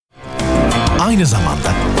Aynı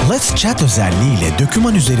zamanda Let's Chat özelliğiyle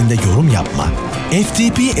doküman üzerinde yorum yapma,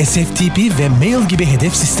 FTP, SFTP ve mail gibi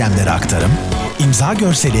hedef sistemlere aktarım, imza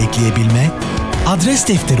görseli ekleyebilme, adres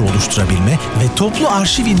defteri oluşturabilme ve toplu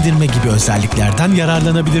arşiv indirme gibi özelliklerden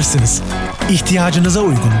yararlanabilirsiniz. İhtiyacınıza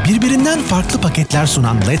uygun birbirinden farklı paketler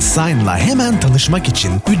sunan LetsSign'la hemen tanışmak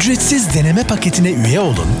için ücretsiz deneme paketine üye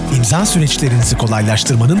olun, imza süreçlerinizi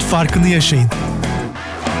kolaylaştırmanın farkını yaşayın.